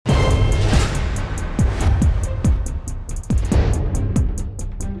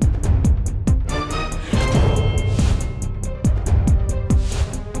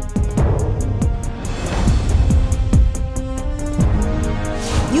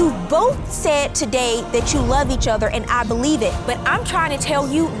You both said today that you love each other, and I believe it. But I'm trying to tell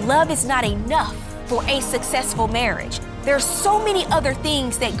you, love is not enough for a successful marriage. There's so many other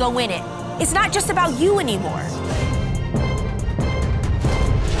things that go in it. It's not just about you anymore.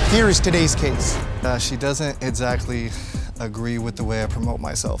 Here is today's case. She doesn't exactly agree with the way I promote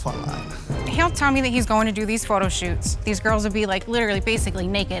myself online. He'll tell me that he's going to do these photo shoots. These girls will be like literally basically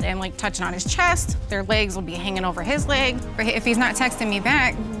naked and like touching on his chest. Their legs will be hanging over his leg. But if he's not texting me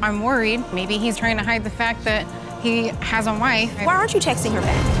back, I'm worried. Maybe he's trying to hide the fact that he has a wife. Why aren't you texting her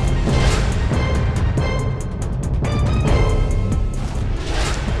back?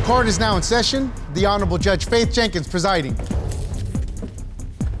 Court is now in session. The Honorable Judge Faith Jenkins presiding.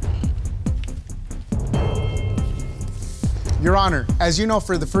 Your Honor, as you know,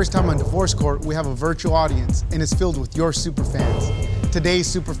 for the first time on divorce court, we have a virtual audience, and it's filled with your superfans. Today's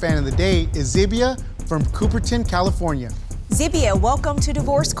superfan of the day is Zibia from Cupertino, California. Zibia, welcome to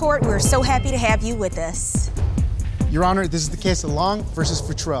divorce court. We're so happy to have you with us. Your Honor, this is the case of Long versus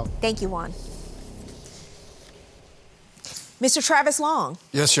Futrell. Thank you, Juan. Mr. Travis Long.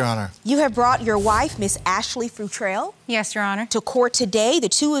 Yes, Your Honor. You have brought your wife, Miss Ashley Futrell. Yes, Your Honor. To court today. The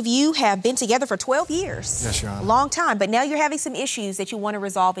two of you have been together for 12 years. Yes, Your Honor. A long time, but now you're having some issues that you want to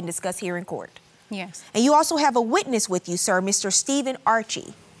resolve and discuss here in court. Yes. And you also have a witness with you, sir, Mr. Stephen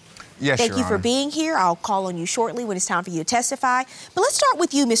Archie. Yes, Thank Your you for Honor. being here. I'll call on you shortly when it's time for you to testify. But let's start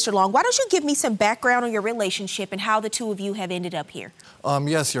with you, Mr. Long. Why don't you give me some background on your relationship and how the two of you have ended up here?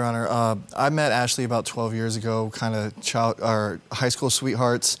 Yes, Your Honor. I met Ashley about 12 years ago, kind of high school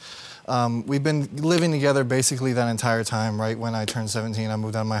sweethearts. We've been living together basically that entire time, right? When I turned 17, I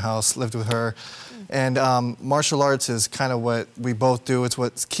moved out of my house, lived with her. And martial arts is kind of what we both do. It's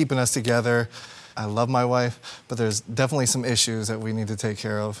what's keeping us together. I love my wife, but there's definitely some issues that we need to take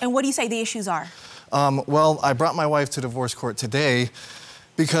care of. And what do you say the issues are? Well, I brought my wife to divorce court today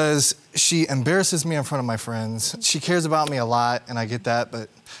because she embarrasses me in front of my friends. She cares about me a lot, and I get that, but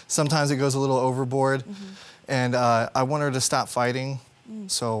sometimes it goes a little overboard. And I want her to stop fighting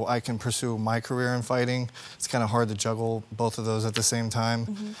so I can pursue my career in fighting. It's kind of hard to juggle both of those at the same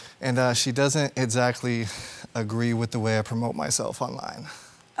time. And she doesn't exactly agree with the way I promote myself online.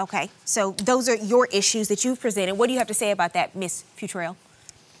 Okay, so those are your issues that you've presented. What do you have to say about that, Miss Futrell?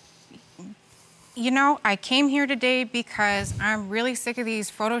 You know, I came here today because I'm really sick of these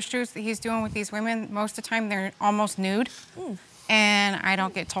photo shoots that he's doing with these women. Most of the time, they're almost nude. And I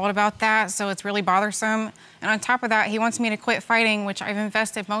don't get told about that, so it's really bothersome. And on top of that, he wants me to quit fighting, which I've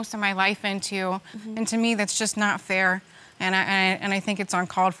invested most of my life into. And to me, that's just not fair. And I think it's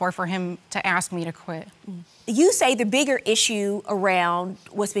uncalled for him to ask me to quit. You say the bigger issue around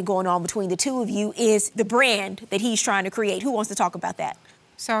what's been going on between the two of you is the brand that he's trying to create. Who wants to talk about that?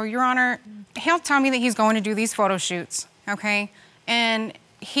 So, Your Honor, he'll tell me that he's going to do these photo shoots, okay? And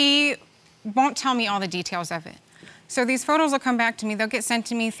he won't tell me all the details of it. So these photos will come back to me. They'll get sent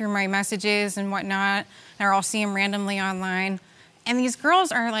to me through my messages and whatnot, or I'll see them randomly online. And these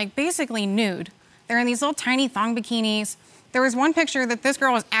girls are like basically nude. They're in these little tiny thong bikinis. There was one picture that this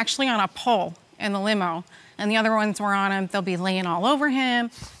girl was actually on a pole in the limo, and the other ones were on him. They'll be laying all over him.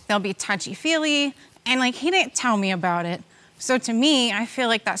 They'll be touchy-feely. And like, he didn't tell me about it. So to me, I feel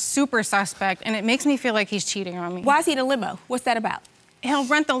like that's super suspect, and it makes me feel like he's cheating on me. Why is he in a limo? What's that about? He'll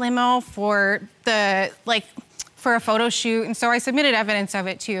rent the limo for for a photo shoot, and so I submitted evidence of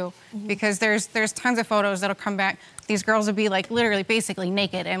it too, because there's tons of photos that'll come back. These girls will be like literally basically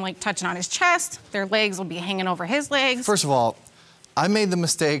naked and like touching on his chest. Their legs will be hanging over his legs. First of all, I made the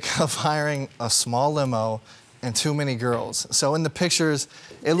mistake of hiring a small limo and too many girls. So in the pictures,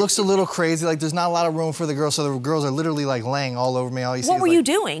 it looks a little crazy, like there's not a lot of room for the girls, so the girls are literally like laying all over me. All you see What is, were like, you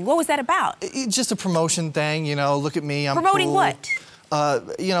doing? What was that about? It's just a promotion thing, you know, look at me, I'm Promoting cool. what?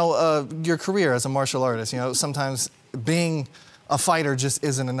 Your career as a martial artist. You know, sometimes being a fighter just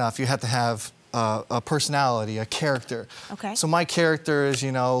isn't enough. You have to have a personality, a character. Okay. So my character is,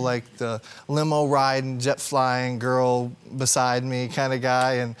 you know, like the limo riding, jet flying girl beside me kind of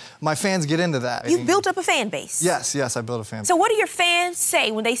guy, and my fans get into that. You've built up a fan base. Yes, I built a fan base. So what do your fans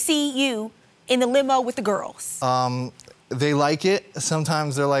say when they see you in the limo with the girls? They like it.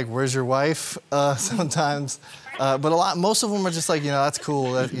 Sometimes they're like, "Where's your wife?" Sometimes, but most of them are just like, you know, that's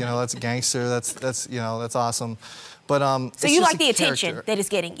cool. You know, that's gangster. That's you know, that's awesome. But so you like the attention that it's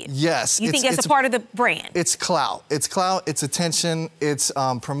getting you? Yes. You think that's a part of the brand? It's clout. It's clout. It's attention. It's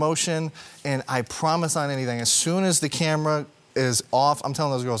promotion. And I promise on anything, as soon as the camera is off, I'm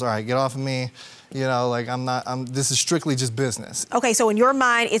telling those girls, all right, get off of me. You know, like this is strictly just business. Okay, so in your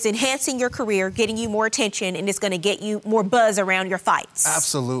mind, it's enhancing your career, getting you more attention, and it's going to get you more buzz around your fights.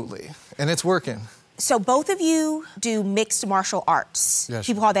 Absolutely. And it's working. So both of you do mixed martial arts. Yes.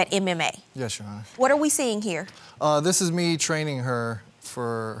 People call that MMA. Yes, Your Honor. What are we seeing here? This is me training her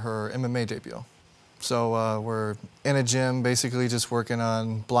for her MMA debut. So we're in a gym, basically just working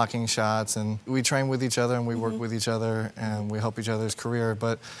on blocking shots, and we train with each other and we work with each other and we help each other's career.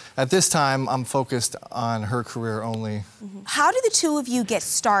 But at this time, I'm focused on her career only. How did the two of you get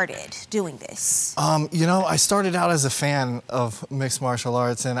started doing this? You know, I started out as a fan of mixed martial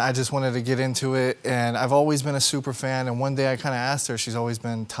arts and I just wanted to get into it, and I've always been a super fan, and one day I kind of asked her, she's always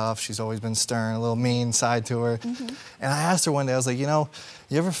been tough, she's always been stern, a little mean side to her. And I asked her one day, I was like, you know,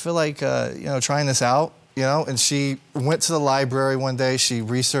 you ever feel like, you know, trying this out, you know? And she went to the library one day, she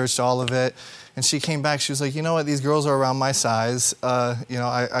researched all of it, and she came back, she was like, you know what, these girls are around my size, you know,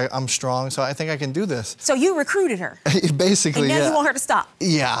 I'm strong, so I think I can do this. So you recruited her? Basically, and now yeah. you want her to stop?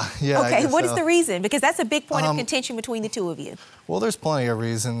 Yeah. Okay, what is the reason? Because that's a big point of contention between the two of you. Well, there's plenty of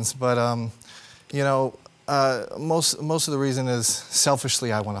reasons, but, you know, most of the reason is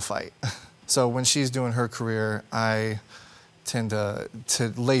selfishly I want to fight. So when she's doing her career, I tend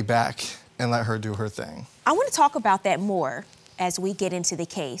to lay back and let her do her thing. I want to talk about that more as we get into the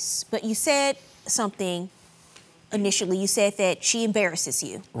case, but you said something initially. You said that she embarrasses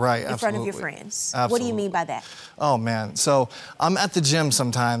you in front of your friends. Absolutely. What do you mean by that? Oh, man. So I'm at the gym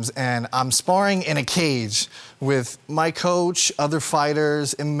sometimes, and I'm sparring in a cage with my coach, other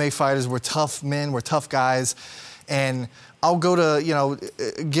fighters, MMA fighters. We're tough men, we're tough guys, and I'll go to, you know,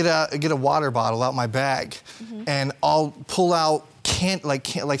 get a water bottle out my bag, and I'll pull out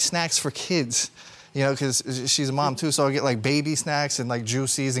like snacks for kids, you know, because she's a mom too. So I'll get like baby snacks and like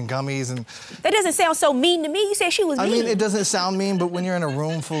juices and gummies. And that doesn't sound so mean to me. You said she was mean. I mean, it doesn't sound mean, but when you're in a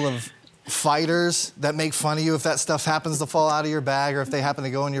room full of fighters that make fun of you if that stuff happens to fall out of your bag, or if they happen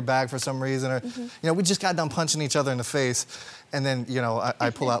to go in your bag for some reason, or you know, we just got done punching each other in the face, and then, you know,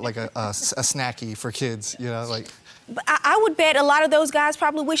 I pull out like a snacky for kids, you know, like. But I would bet a lot of those guys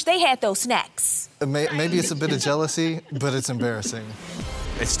probably wish they had those snacks. Maybe it's a bit of jealousy, but it's embarrassing.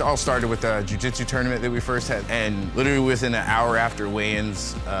 It all started with a jiu-jitsu tournament that we first had, and literally within an hour after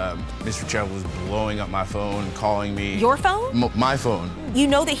weigh-ins, Mr. Futrell was blowing up my phone, calling me. Your phone? My phone. You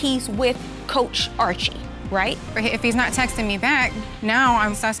know that he's with Coach Archie, right? If he's not texting me back, now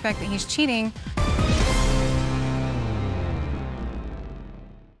I'm suspect that he's cheating.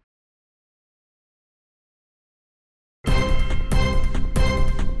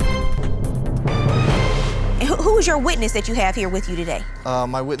 Who is your witness that you have here with you today?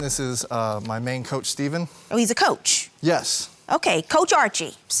 My witness is my main coach, Steven. Oh, he's a coach? Yes. Okay, Coach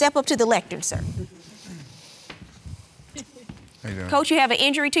Archie, step up to the lectern, sir. How you doing? Coach, you have an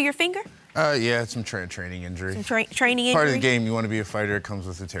injury to your finger? Yeah, it's some training injury. Some training injury? Part of the game, you want to be a fighter, it comes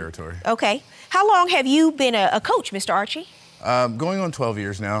with the territory. Okay. How long have you been a coach, Mr. Archie? Going on 12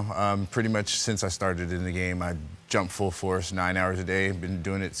 years now. Pretty much since I started in the game, I jumped full force, 9 hours a day. Been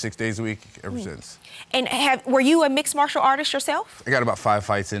doing it 6 days a week ever since. And were you a mixed martial artist yourself? I got about 5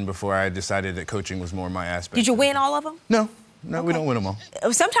 fights in before I decided that coaching was more my aspect. Did you win all of them? No, we don't win them all.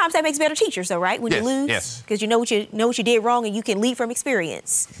 Sometimes that makes better teachers, though, right? When you lose, yes. Because you know what you did wrong, and you can lead from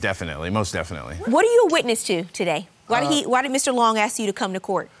experience. Definitely, most definitely. What are you a witness to today? Why did Mr. Long ask you to come to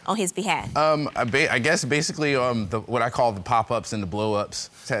court on his behalf? I guess basically what I call the pop-ups and the blow-ups.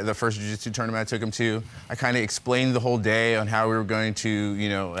 The first jiu-jitsu tournament I took him to, I kind of explained the whole day on how we were going to, you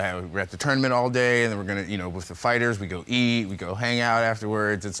know, we're at the tournament all day, and then we're going to, you know, with the fighters, we go eat, we go hang out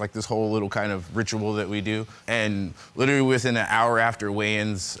afterwards. It's like this whole little kind of ritual that we do. And literally within an hour after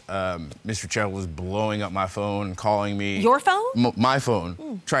weigh-ins, Mr. Futrell was blowing up my phone, calling me. Your phone? My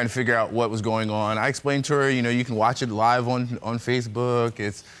phone, trying to figure out what was going on. I explained to her, you know, you can watch it live on Facebook.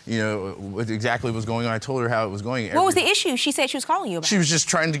 It's, you know, what exactly was going on. I told her how it was going. What was the issue she said she was calling you about? She was just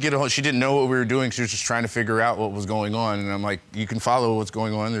trying to get a hold. She didn't know what we were doing. She was just trying to figure out what was going on. And I'm like, you can follow what's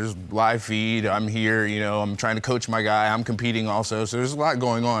going on. There's live feed. I'm here, you know, I'm trying to coach my guy. I'm competing also. So there's a lot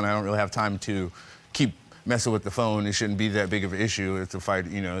going on. I don't really have time to keep messing with the phone. It shouldn't be that big of an issue. It's a fight,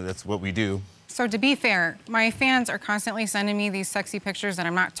 you know, that's what we do. So to be fair, my fans are constantly sending me these sexy pictures that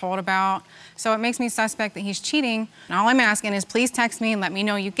I'm not told about. So it makes me suspect that he's cheating. And all I'm asking is please text me and let me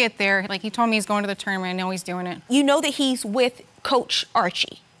know you get there. Like he told me he's going to the tournament. I know he's doing it. You know that he's with Coach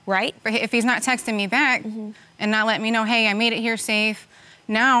Archie, right? But if he's not texting me back and not letting me know, hey, I made it here safe,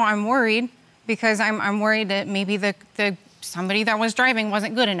 now I'm worried because I'm worried that maybe the somebody that was driving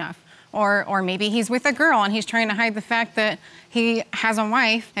wasn't good enough. Or maybe he's with a girl and he's trying to hide the fact that he has a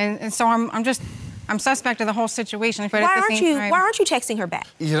wife. And so I'm I'm suspect of the whole situation. But Why at the aren't same you? time, Why aren't you texting her back?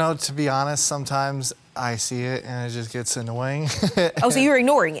 You know, to be honest, sometimes I see it and it just gets annoying. Oh, so you're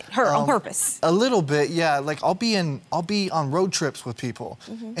ignoring her on purpose? A little bit, yeah. Like I'll be on road trips with people,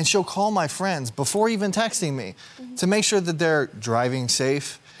 and she'll call my friends before even texting me to make sure that they're driving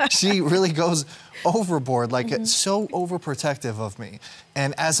safe. She really goes overboard, like it's so overprotective of me.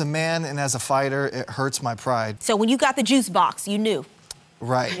 And as a man and as a fighter, it hurts my pride. So when you got the juice box, you knew.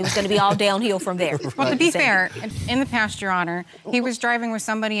 Right. It was going to be all downhill from there. well, to be fair, in the past, Your Honor, he was driving with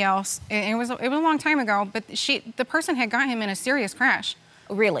somebody else. It was a long time ago, but the person had got him in a serious crash.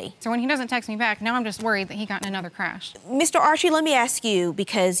 Really? So when he doesn't text me back, now I'm just worried that he got in another crash. Mr. Archie, let me ask you,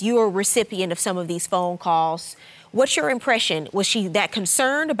 because you're a recipient of some of these phone calls, what's your impression? Was she that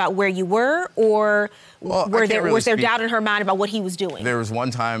concerned about where you were, or was there doubt in her mind about what he was doing? There was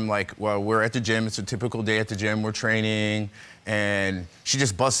one time, like, well, we're at the gym. It's a typical day at the gym. We're training, and she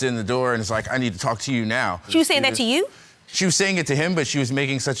just busted in the door and it's like, I need to talk to you now. She was saying that to you? She was saying it to him, but she was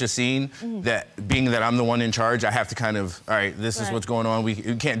making such a scene that being that I'm the one in charge, I have to kind of, all right, this is what's going on. We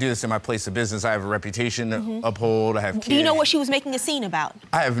can't do this in my place of business. I have a reputation to uphold. I have kids. Do you know what she was making a scene about?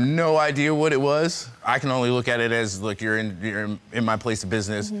 I have no idea what it was. I can only look at it as, look, you're in my place of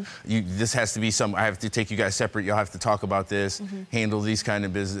business. This has to be I have to take you guys separate. You'll have to talk about this, handle these kind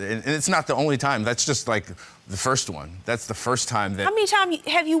of business. And it's not the only time. That's just like the first one. That's the first time that. How many times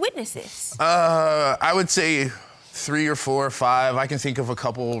have you witnessed this? I would say 3 or 4 or 5. I can think of a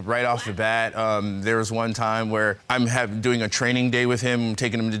couple right off the bat. There was one time where I'm doing a training day with him,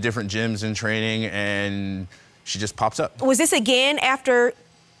 taking him to different gyms and training, and she just pops up. Was this again after?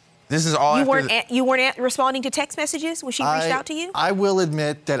 This is all you weren't responding to text messages when she reached out to you? I will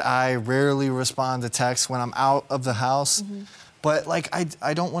admit that I rarely respond to texts when I'm out of the house. But like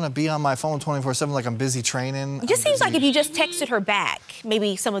I don't want to be on my phone 24/7 like I'm busy training. It just seems like if you just texted her back,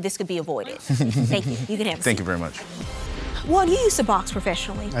 maybe some of this could be avoided. Thank you. You can have a seat. Thank you very much. Well, you used to box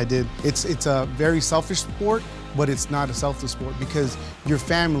professionally. I did. It's a very selfish sport, but it's not a selfless sport because your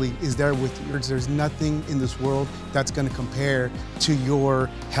family is there with you. There's nothing in this world that's going to compare to your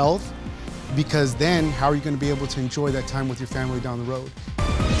health, because then how are you going to be able to enjoy that time with your family down the road?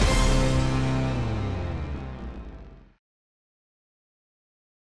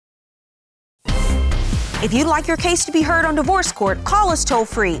 If you'd like your case to be heard on divorce court, call us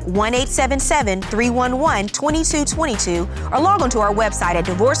toll-free 1-877-311-2222 or log on to our website at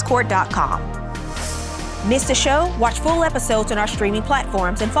divorcecourt.com. Miss the show? Watch full episodes on our streaming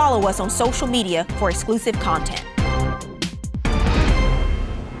platforms and follow us on social media for exclusive content.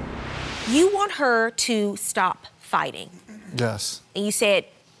 You want her to stop fighting. Yes. And you said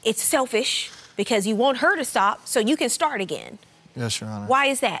it's selfish because you want her to stop so you can start again. Yes, Your Honor. Why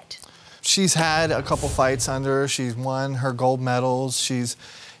is that? She's had a couple fights under her. She's won her gold medals. She's,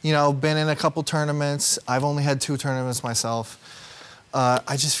 been in a couple tournaments. I've only had 2 tournaments myself.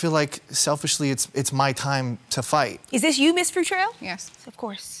 I just feel like selfishly it's my time to fight. Is this you, Miss Futrell? Yes. Of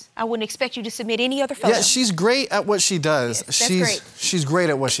course. I wouldn't expect you to submit any other photo. Yeah, she's great at what she does. Yes, that's great. She's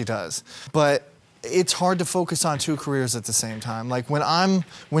great at what she does. But it's hard to focus on 2 careers at the same time. Like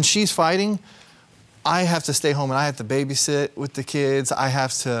when she's fighting, I have to stay home and I have to babysit with the kids. I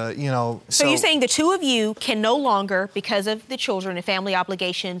have to, So you're saying the 2 of you can no longer, because of the children and family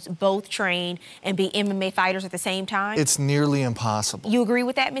obligations, both train and be MMA fighters at the same time? It's nearly impossible. You agree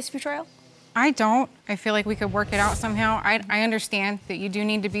with that, Miss Futrell? I don't. I feel like we could work it out somehow. I understand that you do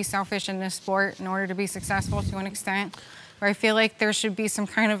need to be selfish in this sport in order to be successful to an extent. But I feel like there should be some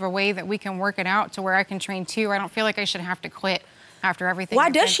kind of a way that we can work it out to where I can train too. I don't feel like I should have to quit after everything.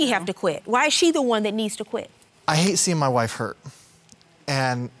 Why does she have to quit? Why is she the one that needs to quit? I hate seeing my wife hurt.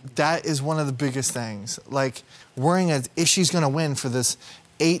 And that is one of the biggest things. Like, worrying if she's going to win for this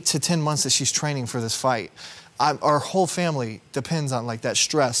 8 to 10 months that she's training for this fight. Our whole family depends on like that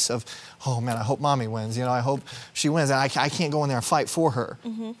stress of, oh man, I hope mommy wins. I hope she wins. And I can't go in there and fight for her.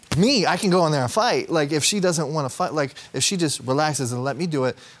 Me, I can go in there and fight. Like if she doesn't want to fight, like if she just relaxes and let me do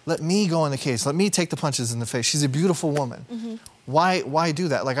it, let me go in the case. Let me take the punches in the face. She's a beautiful woman. Why do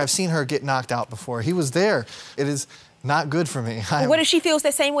that? Like I've seen her get knocked out before. He was there. It is not good for me. What if she feels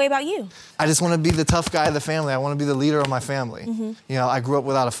that same way about you? I just want to be the tough guy of the family. I want to be the leader of my family. I grew up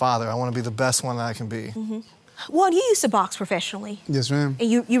without a father. I want to be the best one that I can be. Well, you used to box professionally. Yes, ma'am. And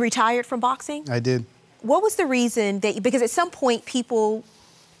you retired from boxing? I did. What was the reason because at some point people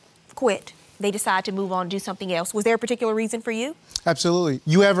quit. They decide to move on and do something else. Was there a particular reason for you? Absolutely.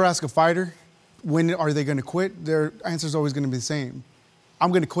 You ever ask a fighter, when are they going to quit? Their answer's always going to be the same. I'm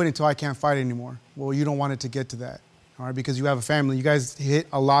going to quit until I can't fight anymore. Well, you don't want it to get to that, all right, because you have a family. You guys hit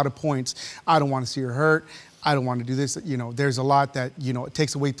a lot of points. I don't want to see her hurt. I don't want to do this. You know, there's a lot that, you know, it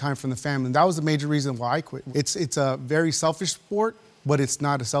takes away time from the family. And that was the major reason why I quit. It's a very selfish sport, but it's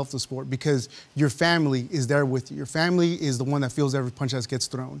not a selfless sport because your family is there with you. Your family is the one that feels every punch that gets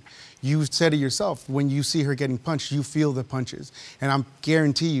thrown. You said it yourself. When you see her getting punched, you feel the punches. And I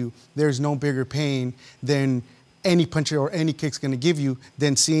guarantee you, there's no bigger pain than any punch or any kick's gonna give you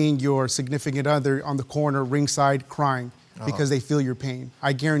than seeing your significant other on the corner, ringside, crying because they feel your pain.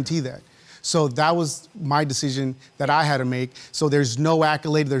 I guarantee that. So that was my decision that I had to make. So there's no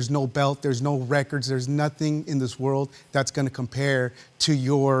accolade, there's no belt, there's no records, there's nothing in this world that's gonna compare to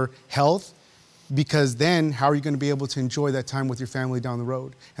your health, because then how are you gonna be able to enjoy that time with your family down the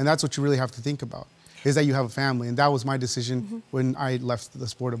road? And that's what you really have to think about, is that you have a family. And that was my decision when I left the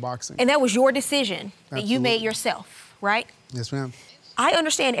sport of boxing. And that was your decision that you made yourself, right? Yes, ma'am. I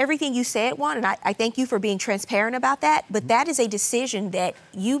understand everything you said, Juan, and I thank you for being transparent about that, but that is a decision that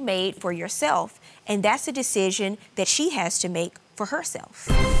you made for yourself, and that's a decision that she has to make for herself.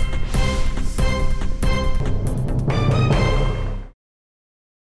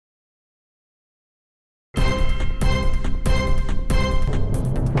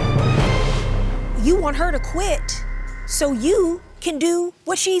 You want her to quit so you can do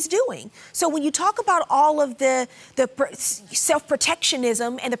what she's doing. So when you talk about all of the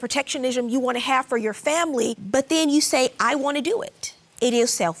self-protectionism and the protectionism you want to have for your family, but then you say, I want to do it. It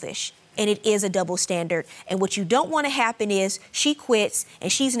is selfish and it is a double standard. And what you don't want to happen is she quits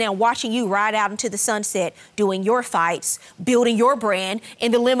and she's now watching you ride out into the sunset doing your fights, building your brand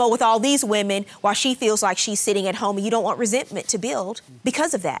in the limo with all these women while she feels like she's sitting at home, and you don't want resentment to build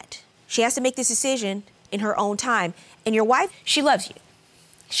because of that. She has to make this decision in her own time. And your wife, she loves you.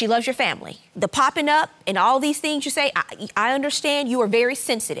 She loves your family. The popping up and all these things you say, I understand you are very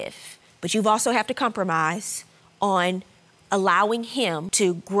sensitive, but you've also have to compromise on allowing him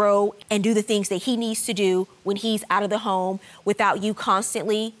to grow and do the things that he needs to do when he's out of the home without you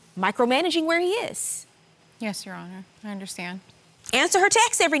constantly micromanaging where he is. Yes, Your Honor, I understand. Answer her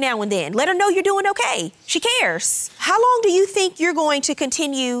text every now and then. Let her know you're doing okay. She cares. How long do you think you're going to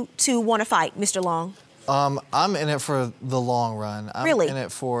continue to want to fight, Mr. Long? I'm in it for the long run. I'm Really? in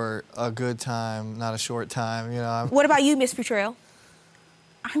it for a good time, not a short time. You know. What about you, Miss Futrell?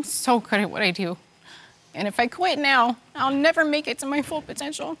 I'm so good at what I do. And if I quit now, I'll never make it to my full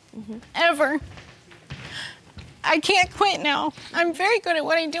potential, ever. I can't quit now. I'm very good at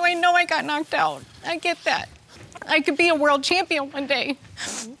what I do. I know I got knocked out. I get that. I could be a world champion one day.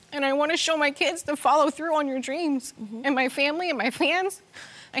 And I want to show my kids to follow through on your dreams, and my family and my fans.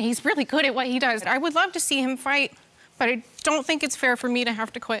 And he's really good at what he does. I would love to see him fight, but I don't think it's fair for me to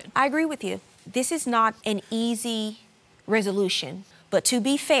have to quit. I agree with you. This is not an easy resolution, but to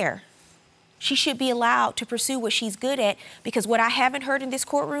be fair, she should be allowed to pursue what she's good at, because what I haven't heard in this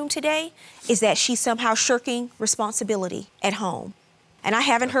courtroom today is that she's somehow shirking responsibility at home. And I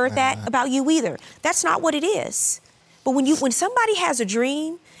haven't heard that about you either. That's not what it is. But when somebody has a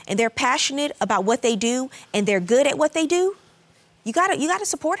dream and they're passionate about what they do and they're good at what they do, you gotta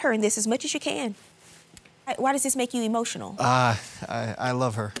support her in this as much as you can. Why does this make you emotional? I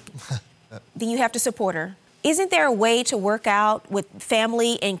love her. Then you have to support her. Isn't there a way to work out with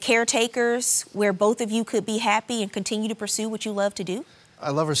family and caretakers where both of you could be happy and continue to pursue what you love to do? I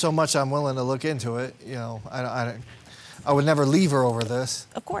love her so much, I'm willing to look into it. You know, I would never leave her over this.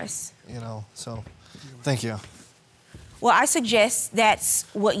 Of course. You know, so thank you. Well, I suggest that's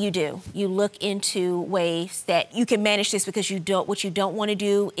what you do. You look into ways that you can manage this, because what you don't want to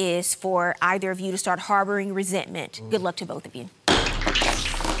do is for either of you to start harboring resentment. Good luck to both of you.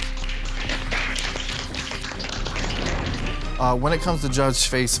 When it comes to Judge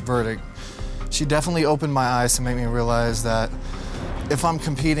Faith's verdict, she definitely opened my eyes to make me realize that if I'm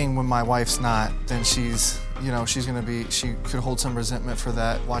competing when my wife's not, then she could hold some resentment for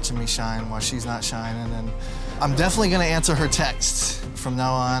that, watching me shine while she's not shining. And I'm definitely gonna answer her texts from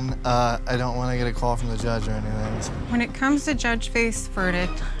now on. I don't wanna get a call from the judge or anything. So. When it comes to Judge Faith's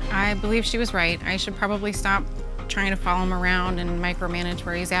verdict, I believe she was right. I should probably stop trying to follow him around and micromanage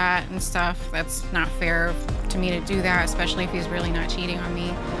where he's at and stuff. That's not fair to me to do that, especially if he's really not cheating on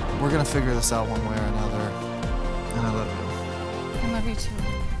me. We're gonna figure this out one way or another, and I love you. I love you too.